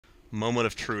Moment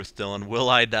of truth, Dylan. Will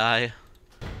I die?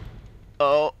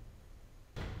 Oh.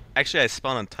 Actually, I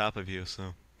spawned on top of you,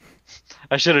 so.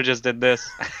 I should have just did this.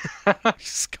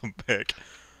 Scumbag.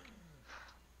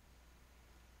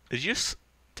 Did you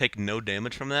take no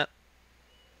damage from that?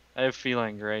 I have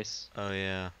feline grace. Oh,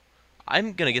 yeah.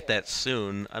 I'm gonna get that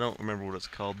soon. I don't remember what it's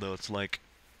called, though. It's like...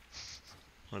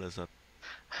 What is that?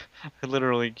 I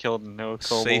literally killed no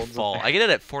Safe kobolds. fall. I get it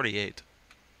at 48.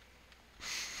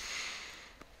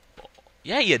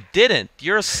 Yeah, you didn't.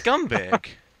 You're a scumbag.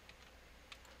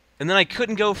 And then I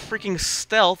couldn't go freaking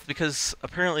stealth because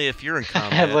apparently if you're in I had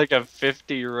combat... like a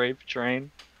 50 rape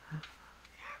train.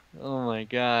 Oh my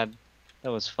god.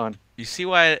 That was fun. You see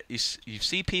why... You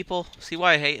see people? See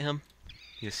why I hate him?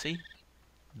 You see?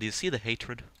 Do you see the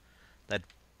hatred? That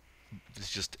is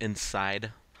just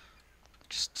inside.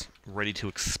 Just ready to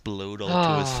explode all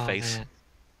to his face. Man.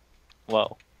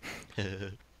 Whoa.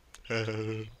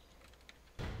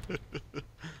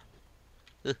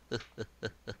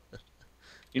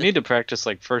 You need to practice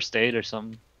like first aid or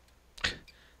something.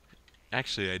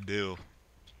 Actually, I do.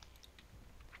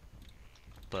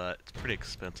 But it's pretty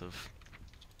expensive.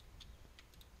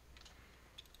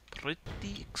 Pretty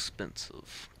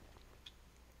expensive.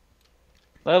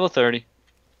 Level 30.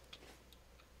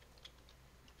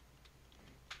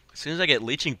 As soon as I get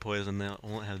leeching poison, now I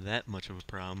won't have that much of a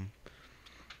problem.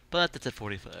 But that's at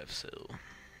 45, so...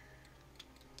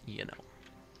 You know.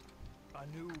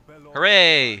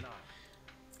 Hooray!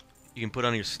 You can put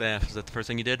on your staff. Is that the first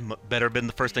thing you did? Better been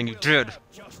the first thing you did!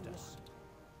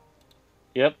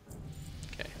 Yep.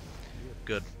 Okay.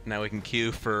 Good. Now we can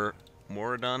queue for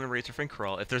Moradon and Razorfang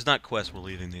Crawl. If there's not quests, we're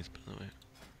leaving these, by the way.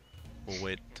 We'll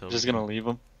wait till... Just gonna leave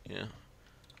them. Yeah.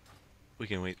 We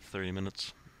can wait 30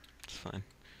 minutes. It's fine.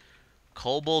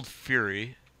 Kobold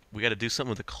Fury. We gotta do something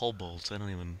with the kobolds. I don't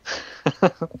even...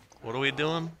 What are we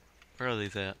doing? Where are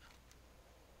these at?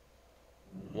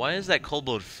 Why is that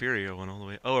Kobold Fury going all the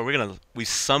way? Oh, are we gonna... We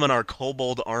summon our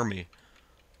kobold army.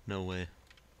 No way.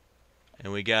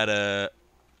 And we gotta...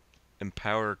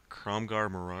 Empower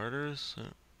Kromgar Marauders?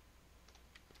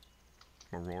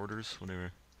 Marauders?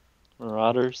 Whatever.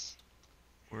 Marauders.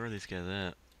 Where are these guys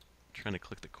at? Trying to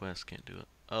click the quest, can't do it.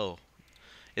 Oh.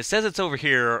 It says it's over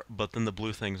here, but then the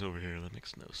blue thing's over here. That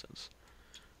makes no sense.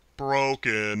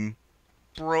 Broken.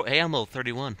 Hey, I'm level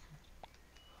 31.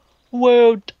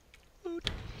 Woot.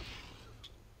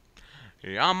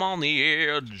 Yeah, I'm on the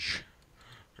edge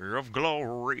of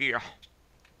glory.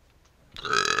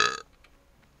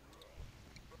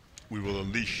 We will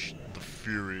unleash the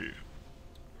fury.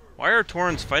 Why are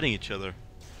Taurens fighting each other?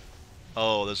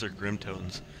 Oh, those are Grim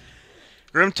Totens.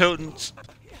 Grim Totens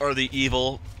are the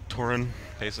evil Tauren,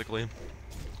 basically.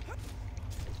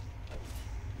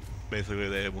 Basically,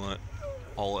 they want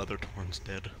all other Taurens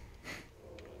dead.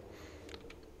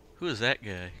 Who is that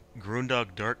guy?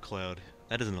 Grundog Darkcloud.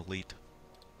 That is an elite.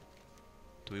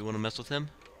 Do we want to mess with him?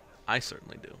 I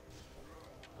certainly do.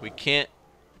 We can't...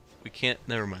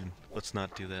 Never mind. Let's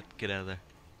not do that. Get out of there.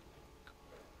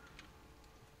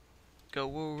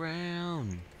 Go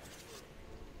around.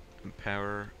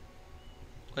 Empower.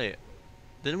 Wait.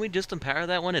 Didn't we just empower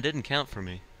that one? It didn't count for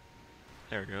me.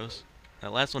 There it goes.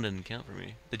 That last one didn't count for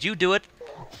me. Did you do it?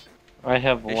 I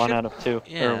have It 1 should- out of 2.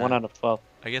 yeah. Or 1 out of 12.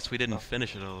 I guess we didn't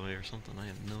finish it all the way or something. I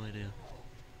have no idea.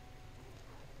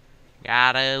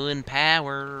 Gotta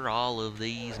empower all of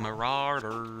these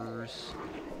marauders.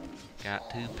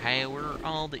 Got to power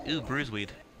all the... Ooh,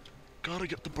 bruiseweed. Gotta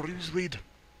get the bruiseweed.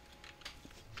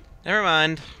 Never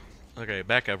mind. Okay,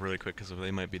 back up really quick, because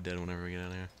they might be dead whenever we get out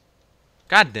of here.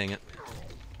 God dang it.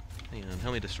 Hang on,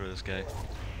 help me destroy this guy.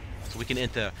 So we can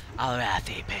enter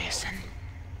Arathi Basin.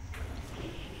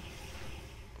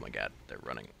 Oh my god, they're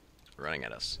running. Running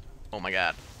at us. Oh my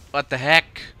god. What the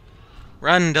heck?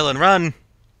 Run, Dylan, run!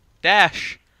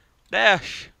 Dash!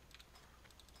 Dash!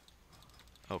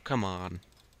 Oh, come on.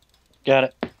 Got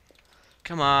it.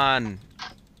 Come on.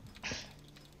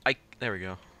 There we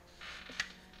go.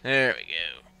 There we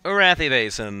go. Arathi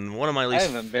Basin, one of my I least...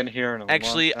 haven't been here in a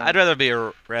Actually, long time. I'd rather be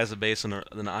a Raza Basin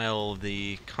than Isle of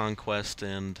the Conquest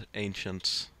and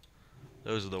Ancients.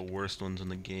 Those are the worst ones in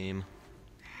the game.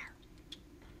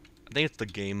 I think it's the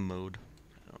game mode.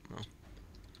 I don't know.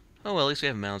 Oh well, at least we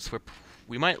have mounts.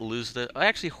 We might lose the...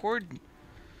 Actually, Horde...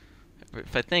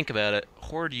 If I think about it,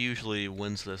 Horde usually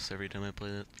wins this every time I play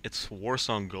it. It's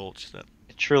Warsong Gulch that...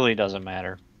 It truly doesn't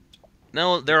matter.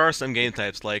 No, there are some game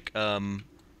types like,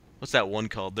 what's that one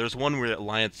called? There's one where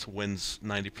Alliance wins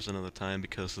 90% of the time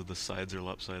because of the sides are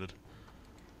lopsided.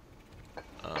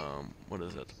 What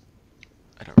is it?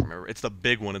 I don't remember. It's the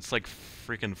big one. It's like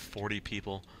freaking 40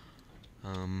 people.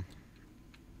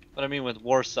 But I mean, with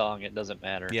War Song, it doesn't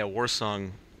matter. Yeah, War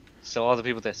Song. So all the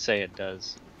people that say it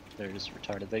does, they're just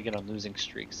retarded. They get on losing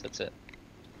streaks. That's it.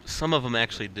 Some of them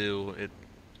actually do.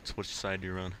 It's which side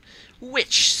you're on.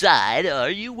 Which side are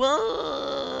you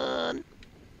on?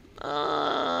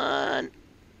 On.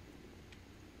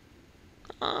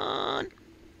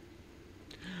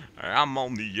 I'm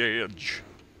on the edge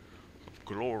of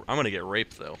glory. I'm gonna get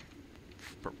raped though.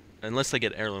 Unless they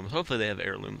get heirlooms. Hopefully they have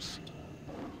heirlooms.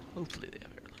 Hopefully they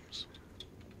have heirlooms.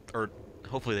 Or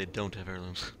hopefully they don't have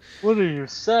heirlooms. What are you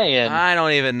saying? I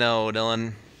don't even know,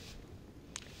 Dylan.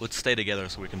 Let's stay together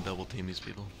so we can double team these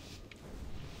people.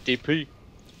 DP.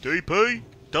 DP!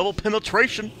 Double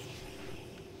penetration!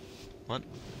 What?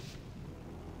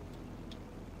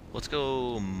 Let's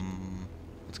go...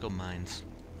 let's go mines.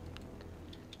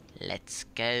 Let's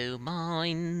go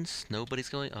mines. Nobody's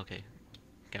going... Okay.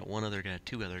 Got one other guy,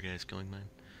 two other guys going mine.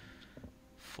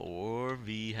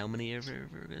 4v... How many are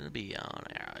we gonna be on?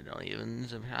 I don't even...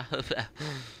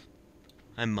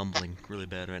 I'm mumbling really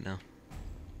bad right now.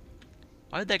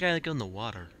 Why did that guy go in the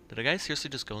water? Did a guy seriously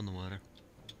just go in the water?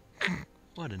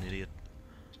 What an idiot.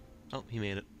 Oh, he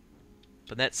made it.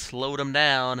 But that slowed him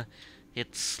down.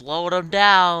 It slowed him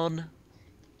down.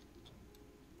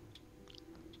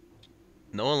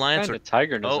 No alliance What or... kind of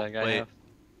tiger does Oh, that guy wait. have?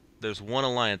 There's one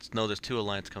alliance. No, there's two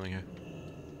alliance coming here.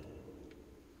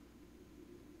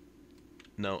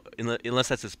 No, unless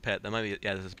that's his pet. That might be...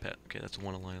 Yeah, that's his pet. Okay, that's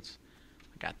one alliance.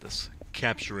 I got this.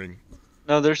 Capturing.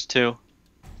 No, there's 2.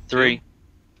 3. Two?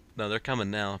 No, they're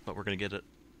coming now, but we're gonna get it.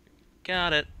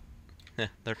 Got it. Yeah,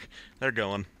 they're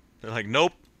going. They're like,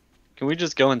 nope. Can we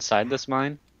just go inside this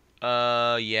mine?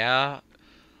 Yeah.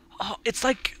 Oh, it's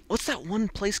like, what's that one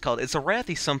place called? It's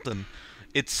Arathi something.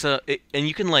 It's and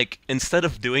you can like, instead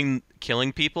of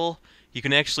killing people, you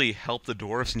can actually help the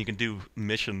dwarves, and you can do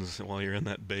missions while you're in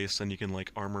that base, and you can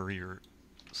like armor your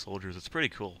soldiers. It's pretty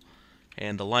cool.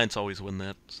 And the Alliance always win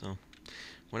that. So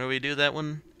whenever we do that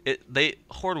one,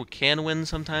 Horde can win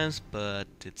sometimes, but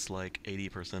it's like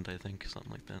 80%, I think,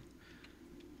 something like that.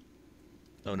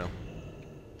 Oh no.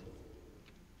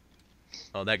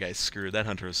 Oh, that guy's screwed. That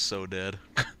hunter is so dead.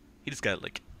 He just got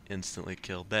like instantly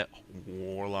killed. That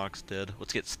warlock's dead.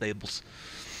 Let's get stables.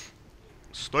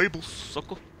 Stables,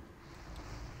 sucker.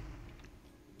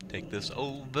 Take this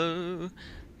over.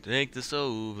 Take this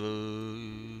over.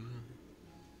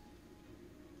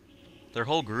 Their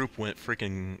whole group went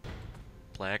freaking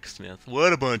blacksmith.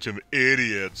 What a bunch of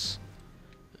idiots.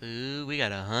 Ooh, we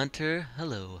got a hunter.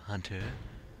 Hello, hunter.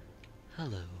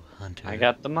 Hello, hunter. I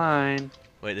got the mine.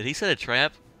 Wait, did he set a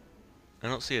trap? I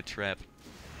don't see a trap.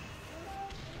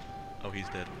 Oh, he's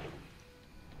dead.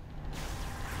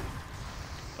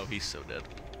 Oh, he's so dead.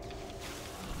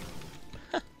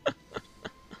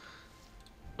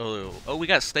 Oh, we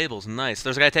got stables. Nice.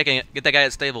 There's a guy taking it. Get that guy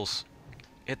at stables.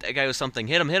 Hit that guy with something.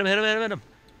 Hit him, hit him, hit him, hit him, hit him.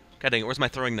 God dang it, where's my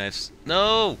throwing knives?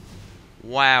 No!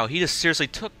 Wow, he just seriously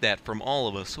took that from all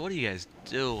of us. What are you guys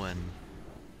doing?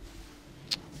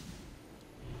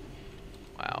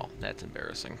 Wow, that's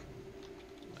embarrassing.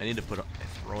 I need to put up my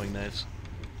throwing knives.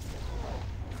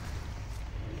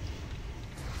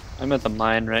 I'm at the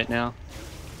mine right now.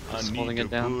 Just I holding need it to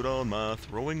down. put on my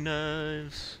throwing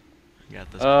knives. I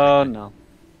got this. Oh no.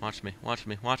 Watch me, watch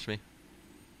me, watch me.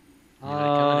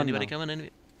 Oh Anybody no. coming?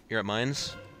 Anybody? You're at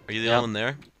mines? Are you the Yep. only one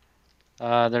there?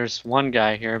 There's one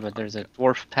guy here, but there's a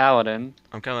dwarf paladin.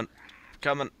 I'm coming.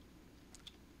 Coming.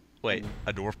 Wait,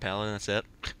 a dwarf paladin, that's it?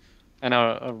 And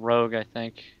a rogue, I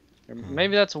think. Or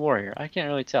maybe that's a warrior. I can't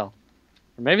really tell.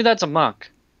 Or maybe that's a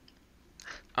monk.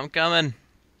 I'm coming.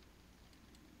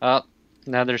 Oh,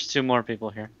 now there's 2 more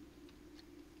people here.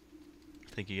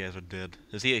 I think you guys are dead.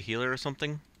 Is he a healer or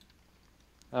something?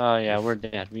 Oh yeah, we're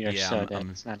dead. We are Yeah, so I'm- dead. I'm-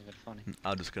 It's not even funny.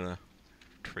 I'm just gonna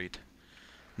treat.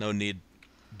 No need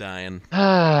dying.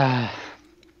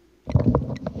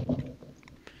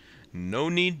 No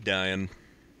need dying.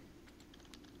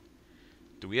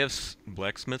 Do we have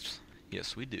blacksmiths?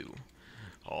 Yes, we do.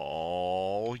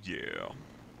 Oh, yeah.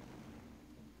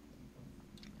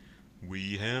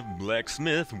 We have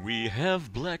blacksmith, we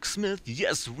have blacksmith.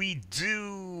 Yes, we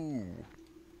do.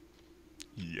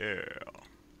 Yeah.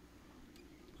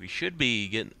 We should be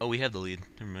getting... Oh, we have the lead.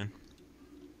 Never mind.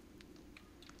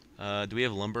 Do we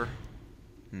have lumber?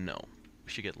 No.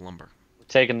 We should get lumber. We're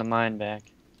taking the mine back.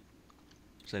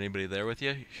 Is anybody there with you?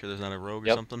 You sure there's not a rogue or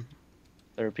Yep. something?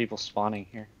 There are people spawning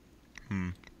here.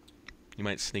 You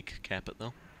might sneak cap it,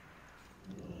 though.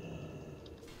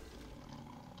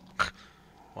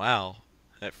 Wow.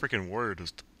 That freaking warrior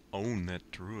just owned that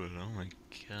druid. Oh my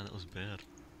god, that was bad.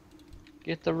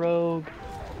 Get the rogue.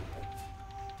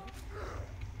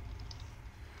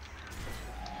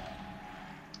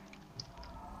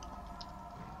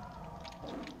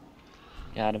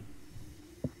 Got him.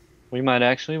 We might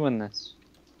actually win this.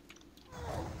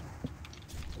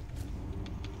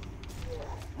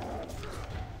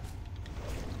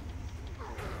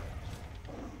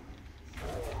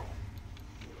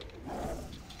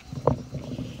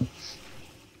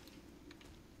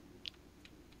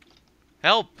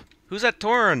 Help! Who's that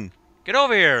Torn? Get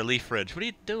over here, Leaf Ridge. What are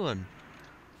you doing?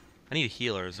 I need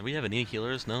healers. Do we have any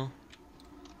healers? No?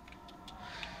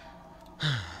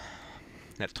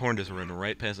 That Torn just ran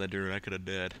right past that dude. I could have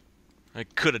died. I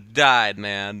could have died,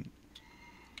 man.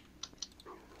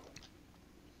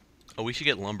 Oh, we should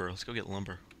get lumber. Let's go get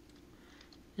lumber.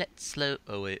 Let's slow...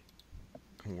 Oh, wait.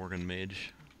 Worgen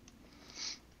Mage.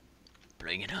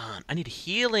 Bring it on. I need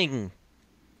healing.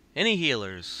 Any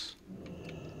healers?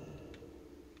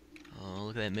 Oh,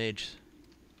 look at that mage.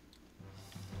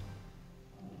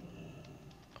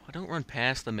 Oh, don't run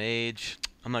past the mage.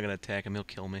 I'm not gonna attack him. He'll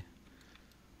kill me.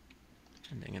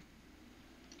 Dang it.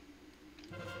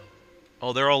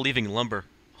 Oh, they're all leaving lumber.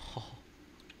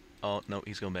 Oh, no,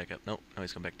 he's going back up. No,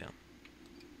 he's going back down.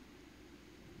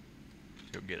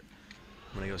 Go get it.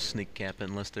 I'm gonna go sneak cap it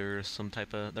unless there's some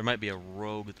type of... There might be a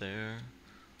rogue there.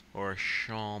 Or a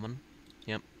shaman.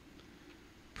 Yep.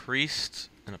 Priest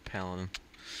and a paladin.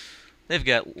 They've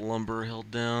got lumber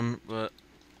held down, but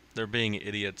they're being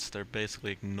idiots. They're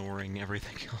basically ignoring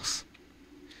everything else.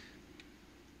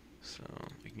 So,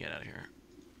 we can get out of here.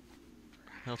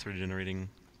 Health regenerating.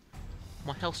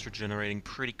 My health's regenerating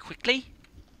pretty quickly.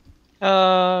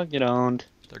 Get owned.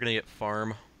 They're gonna get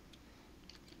farm.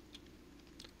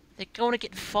 They're gonna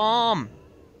get farm.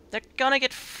 They're gonna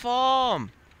get farm.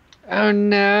 Oh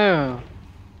no.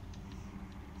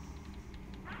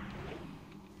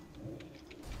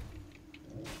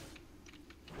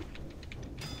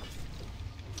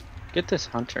 Get this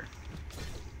hunter.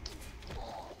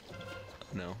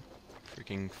 No.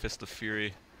 Freaking Fist of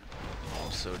Fury. Oh,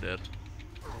 I'm so dead.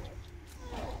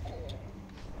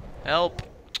 Help!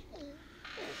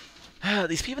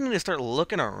 These people need to start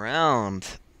looking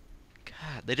around.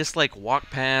 God, they just like walk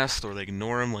past or they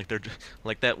ignore him like they're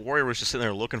like that warrior was just sitting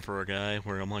there looking for a guy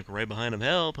where I'm like right behind him.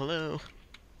 Help! Hello!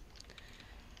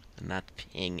 I'm not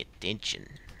paying attention.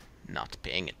 Not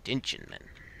paying attention, man.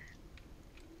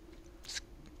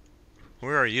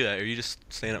 Where are you at? Are you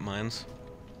just staying at mines?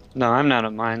 No, I'm not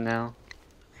at mine now.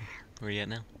 Where are you at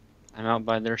now? I'm out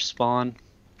by their spawn.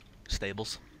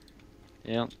 Stables.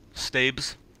 Yep.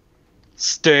 Stabes.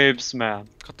 Stabes, man.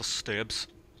 Got the stabs.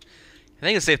 I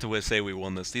think it's safe to say we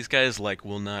won this. These guys, like,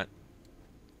 will not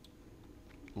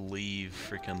leave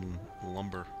freaking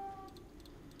lumber.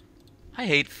 I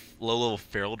hate low-level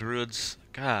feral druids.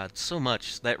 God, so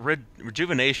much. That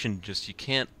rejuvenation, just, you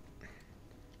can't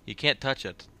touch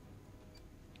it.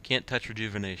 You can't touch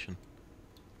rejuvenation.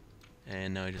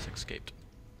 And now I just escaped.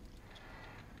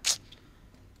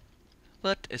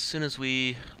 But as soon as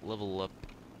we level up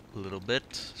a little bit,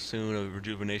 soon a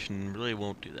rejuvenation really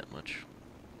won't do that much.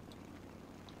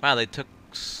 Wow, they took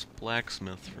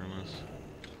blacksmith from us.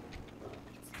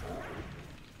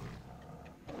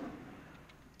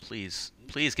 Please,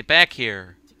 please get back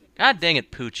here. God dang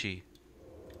it, Poochie.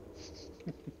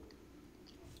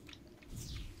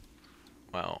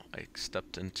 Wow, I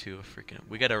stepped into a freaking...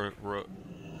 We got a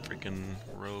freaking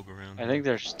rogue around I think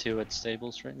there's two at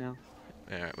stables right now.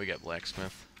 Alright, we got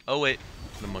blacksmith. Oh wait,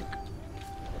 the monk.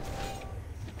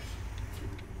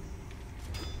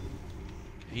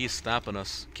 He's stopping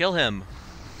us. Kill him!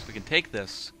 So we can take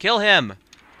this. Kill him!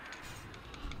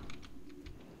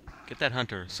 Get that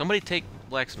hunter. Somebody take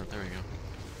blacksmith. There we go.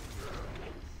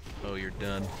 Oh, you're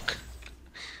done.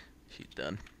 She's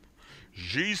done.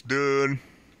 She's done.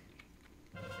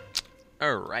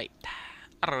 Alright.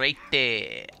 Alright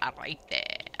there. Alright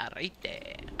there. Alright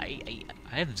there. I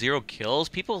have 0 kills.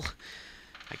 People...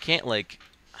 I can't, like,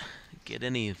 get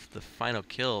any of the final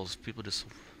kills. People just...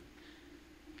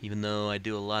 Even though I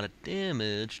do a lot of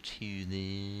damage to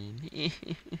them.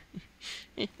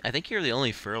 I think you're the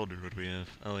only feral druid we have.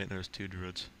 Oh wait, there's 2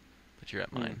 druids. But you're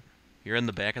at mine. You're in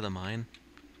the back of the mine?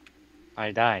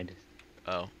 I died.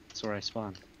 Oh. That's where I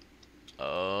spawned.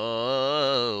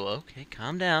 Oh, okay.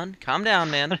 Calm down. Calm down,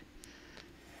 man.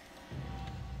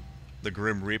 The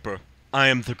Grim Reaper. I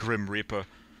am the Grim Reaper.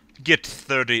 Get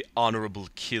 30 honorable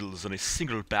kills in a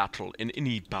single battle in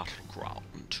any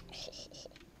battleground.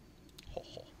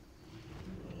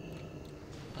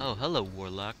 Oh, hello,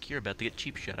 Warlock. You're about to get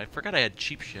cheap shot. I forgot I had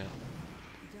cheap shot.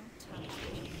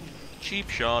 Cheap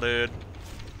shotted.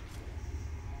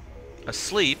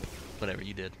 Asleep. Whatever,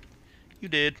 you did. You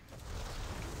did.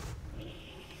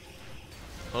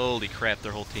 Holy crap,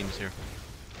 their whole team's here.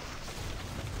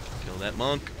 Kill that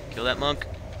monk. Kill that monk.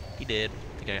 He did.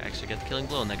 I think I actually got the killing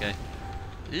blow on that guy.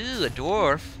 Ooh, a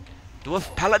dwarf.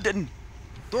 Dwarf paladin.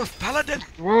 Dwarf paladin.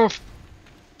 Woof.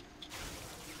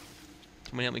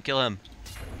 Somebody help me kill him.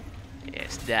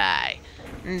 Yes, die.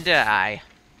 Die.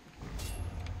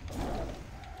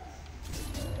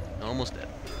 Almost dead.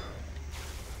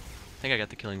 I think I got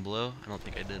the killing blow. I don't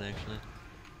think I did, actually.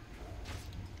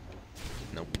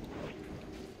 Nope.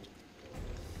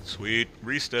 Sweet.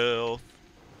 Re-stealth.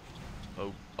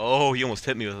 Oh. Oh, he almost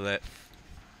hit me with that.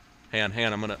 Hang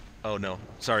on, I'm gonna... Oh, no.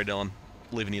 Sorry, Dylan.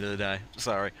 Leaving you to die.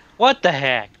 Sorry. What the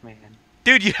heck, man?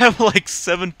 Dude, you have like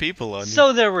 7 people on you.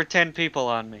 So there were 10 people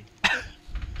on me.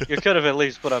 You could have at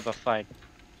least put up a fight.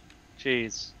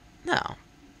 Jeez. No.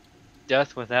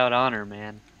 Death without honor,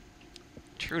 man.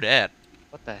 True that.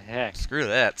 What the heck? Screw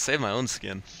that. Save my own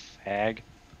skin. Fag.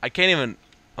 I can't even...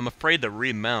 I'm afraid to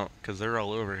remount because they're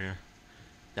all over here.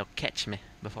 They'll catch me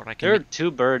before I can... There are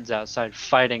 2 birds outside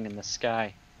fighting in the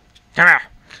sky. Come here!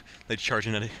 They're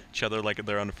charging at each other like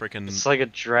they're on a freaking... It's like a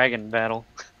dragon battle.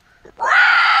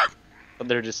 But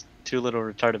they're just 2 little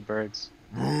retarded birds.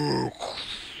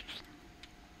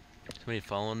 Somebody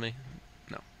following me?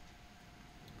 No.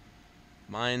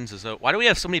 Mines is out. Why do we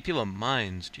have so many people in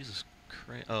mines? Jesus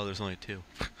Christ. Oh, there's only 2.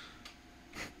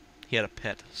 He had a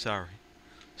pet. Sorry.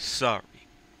 Sorry.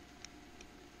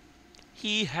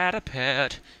 He had a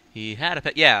pet. He had a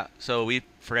pet. Yeah, so we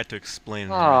forgot to explain.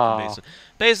 Basin.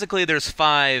 Basically, there's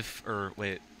 5, or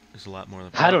wait, there's a lot more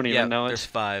than 5. I don't even know it. There's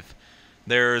 5.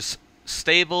 There's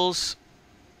stables,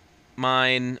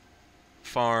 mine,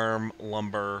 farm,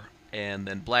 lumber, and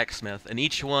then blacksmith. And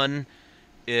each one,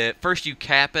 first you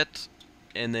cap it,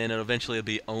 and then it'll eventually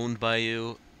be owned by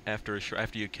you after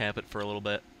you cap it for a little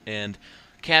bit. And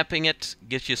capping it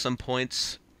gets you some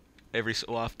points every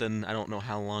so often. I don't know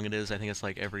how long it is. I think it's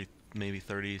like every maybe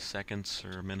 30 seconds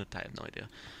or a minute. I have no idea.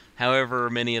 However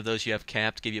many of those you have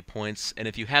capped give you points. And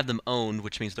if you have them owned,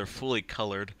 which means they're fully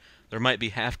colored, there might be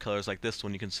half colors like this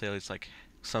one. You can say it's like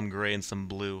some gray and some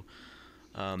blue.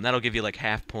 That'll give you like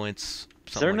half points.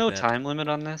 Is there no time limit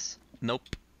on this?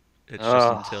 Nope. It's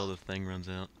just until the thing runs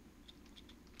out.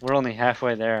 We're only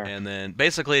halfway there. And then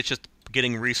basically it's just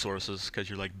getting resources because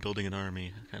you're like building an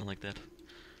army, kind of like that.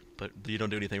 But you don't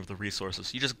do anything with the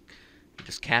resources. You just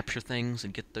capture things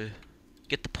and get the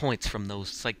points from those.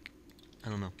 It's like, I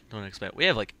don't know. Don't expect. We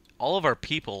have like all of our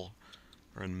people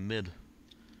are in mid. I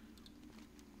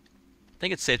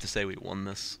think it's safe to say we won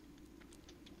this.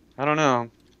 I don't know.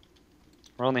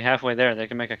 We're only halfway there. They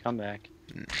can make a comeback.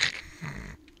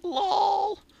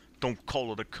 LOL. Don't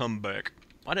call it a comeback.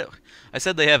 Why do I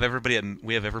said they have everybody at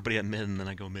we have everybody at mid and then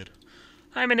I go mid.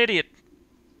 I'm an idiot.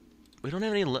 We don't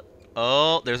have any.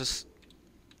 Oh,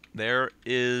 there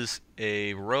is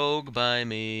a rogue by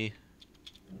me.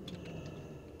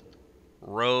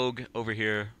 Rogue over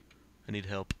here. I need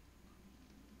help.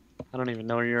 I don't even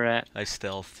know where you're at. I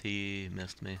stealthed. He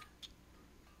missed me.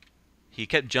 He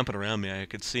kept jumping around me. I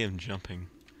could see him jumping.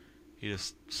 He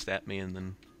just stabbed me and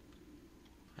then...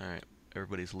 Alright,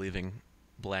 everybody's leaving.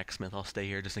 Blacksmith, I'll stay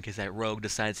here just in case that rogue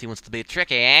decides he wants to be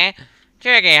tricky, eh?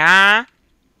 Tricky, huh?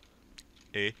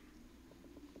 Eh?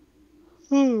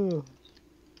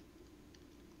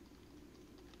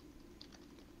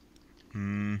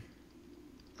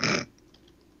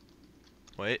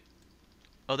 Wait.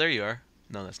 Oh, there you are.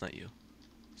 No, that's not you.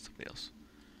 Somebody else.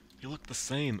 You look the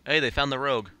same. Hey, they found the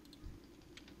rogue.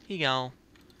 Here you go.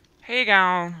 Here you go.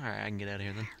 Alright, I can get out of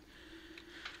here then.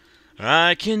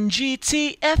 I can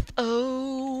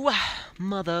GTFO.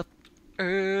 Mother.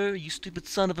 You stupid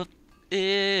son of a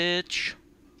bitch.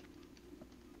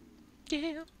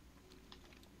 Yeah.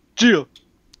 Chia.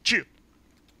 Chia. Chia.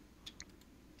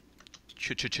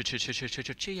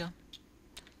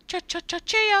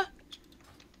 Chia.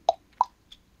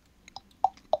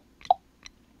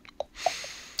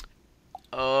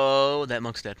 Oh, that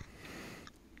monk's dead.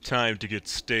 Time to get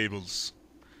stables.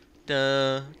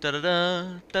 Da da da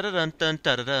da da da da da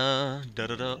da da da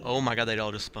da da. Oh my god, they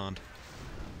all just spawned.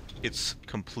 It's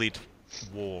complete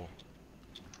war.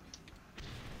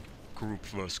 Group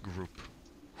versus group.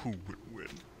 Who would win?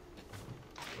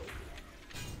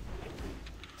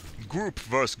 Group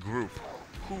versus group.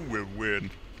 Who will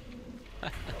win?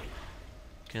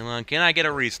 Come on, can I get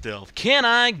a re-stealth? Can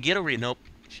I get a re- Nope,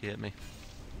 she hit me.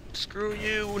 Screw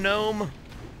you, gnome.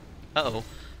 Uh-oh.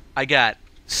 I got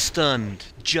stunned.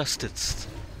 Justice.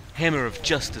 Hammer of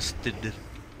justice did.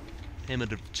 Hammer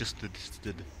of justice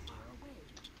did.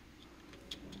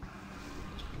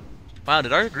 Wow,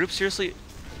 did our group seriously...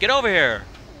 Get over here!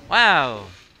 Wow.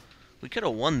 We could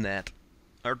have won that.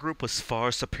 Our group was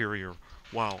far superior.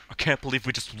 Wow, I can't believe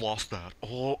we just lost that.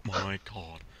 Oh my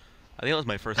god. I think that was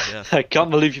my first death. I can't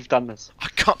believe you've done this. I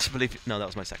can't believe... No, that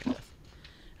was my second death.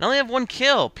 I only have 1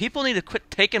 kill. People need to quit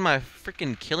taking my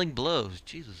freaking killing blows.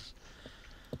 Jesus.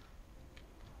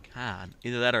 God.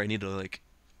 Either that or I need to, like...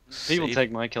 People save.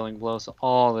 take my killing blows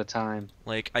all the time.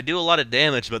 Like, I do a lot of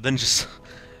damage, but then just...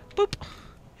 boop.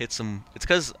 Hit some... It's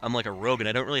because I'm like a rogue and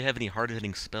I don't really have any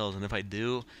hard-hitting spells. And if I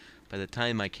do, by the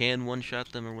time I can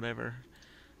one-shot them or whatever,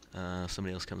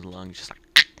 somebody else comes along and just like...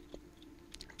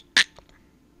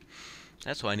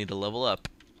 That's why I need to level up.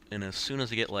 And as soon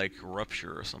as I get, like,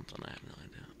 Rupture or something, I have no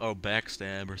idea. Oh,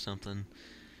 Backstab or something.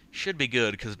 Should be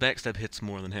good, because Backstab hits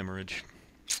more than Hemorrhage.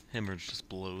 Hemorrhage just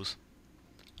blows.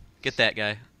 Get that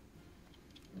guy.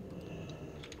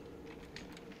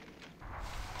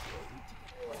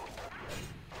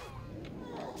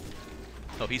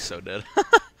 Oh, he's so dead.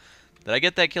 Did I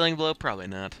get that killing blow? Probably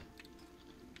not.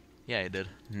 Yeah, I did.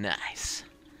 Nice.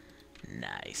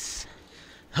 Nice.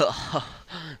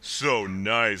 So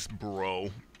nice, bro.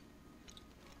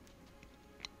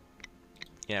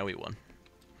 Yeah, we won.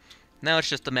 Now it's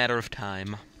just a matter of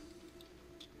time.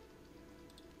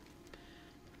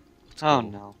 Oh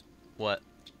no. What?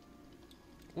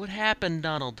 What happened,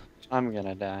 Donald? I'm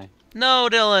gonna die. No,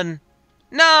 Dylan!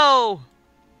 No!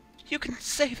 You can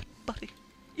save it, buddy.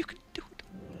 You can do it.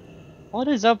 What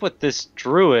is up with this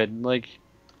druid? Like,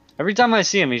 every time I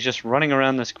see him, he's just running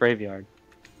around this graveyard.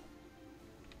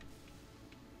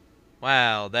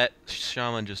 Wow, that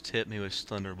shaman just hit me with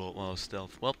Thunderbolt while I was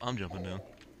stealth. Well, I'm jumping down.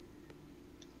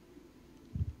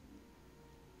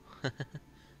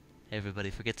 Everybody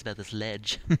forgets about this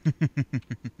ledge.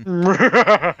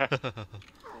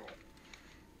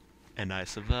 And I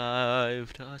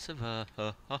survived. I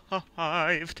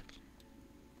survived.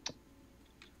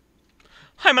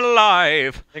 I'm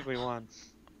alive! I think we won.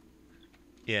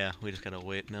 Yeah, we just gotta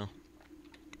wait now.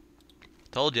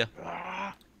 Told ya.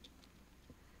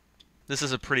 This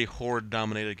is a pretty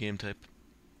horde-dominated game type.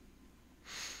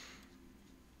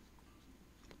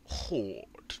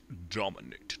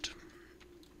 Horde-dominated.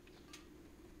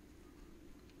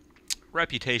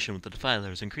 Reputation with the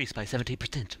Defilers increased by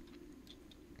 70%.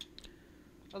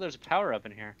 Oh, there's a power up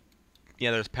in here.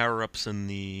 Yeah, there's power-ups in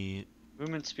the...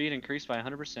 Movement speed increased by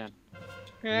 100%.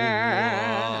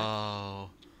 Whoa.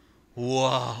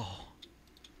 Whoa.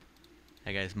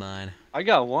 That guy's mine. I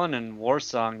got one in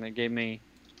Warsong that gave me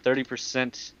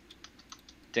 30%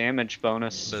 damage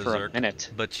bonus for a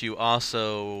minute. But you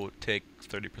also take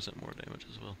 30% more damage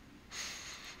as well.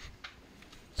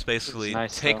 It's basically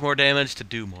nice, take though. more damage to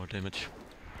do more damage.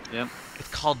 Yep. It's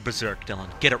called Berserk, Dylan.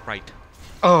 Get it right.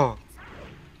 Oh.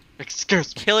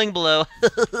 Excuse me. Killing blow.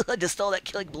 I just stole that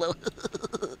killing blow.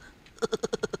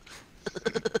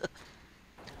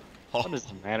 What is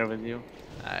the matter with you?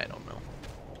 I don't know.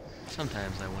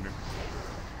 Sometimes I wonder.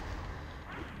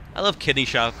 I love kidney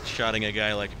shotting a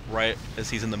guy like right as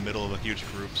he's in the middle of a huge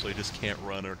group, so he just can't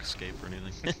run or escape or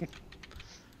anything.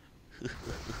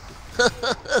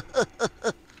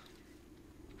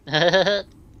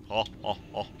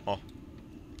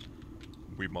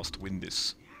 We must win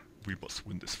this. We must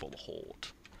win this for the Horde.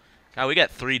 God, we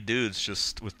got 3 dudes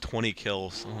just with 20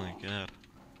 kills. Oh my god.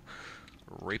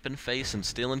 Raping face and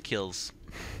stealing kills.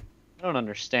 I don't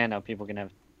understand how people can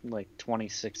have like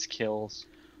 26 kills.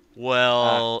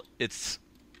 Well,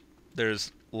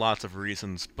 there's lots of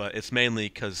reasons, but it's mainly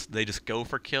because they just go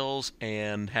for kills,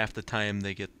 and half the time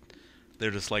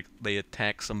they're just like, they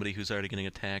attack somebody who's already getting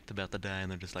attacked about to die,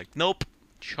 and they're just like, nope,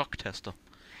 chuck tester.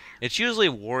 It's usually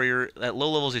warrior, at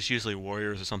low levels it's usually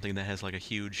warriors or something that has like a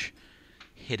huge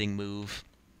hitting move.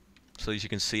 So as you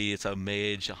can see, it's a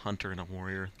mage, a hunter, and a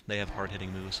warrior. They have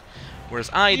hard-hitting moves.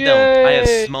 Whereas I don't. I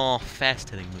have small,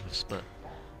 fast-hitting moves, but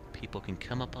people can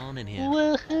come up on in here.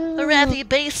 Arathi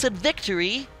Basin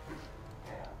victory!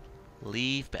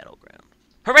 Leave battleground.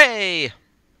 Hooray!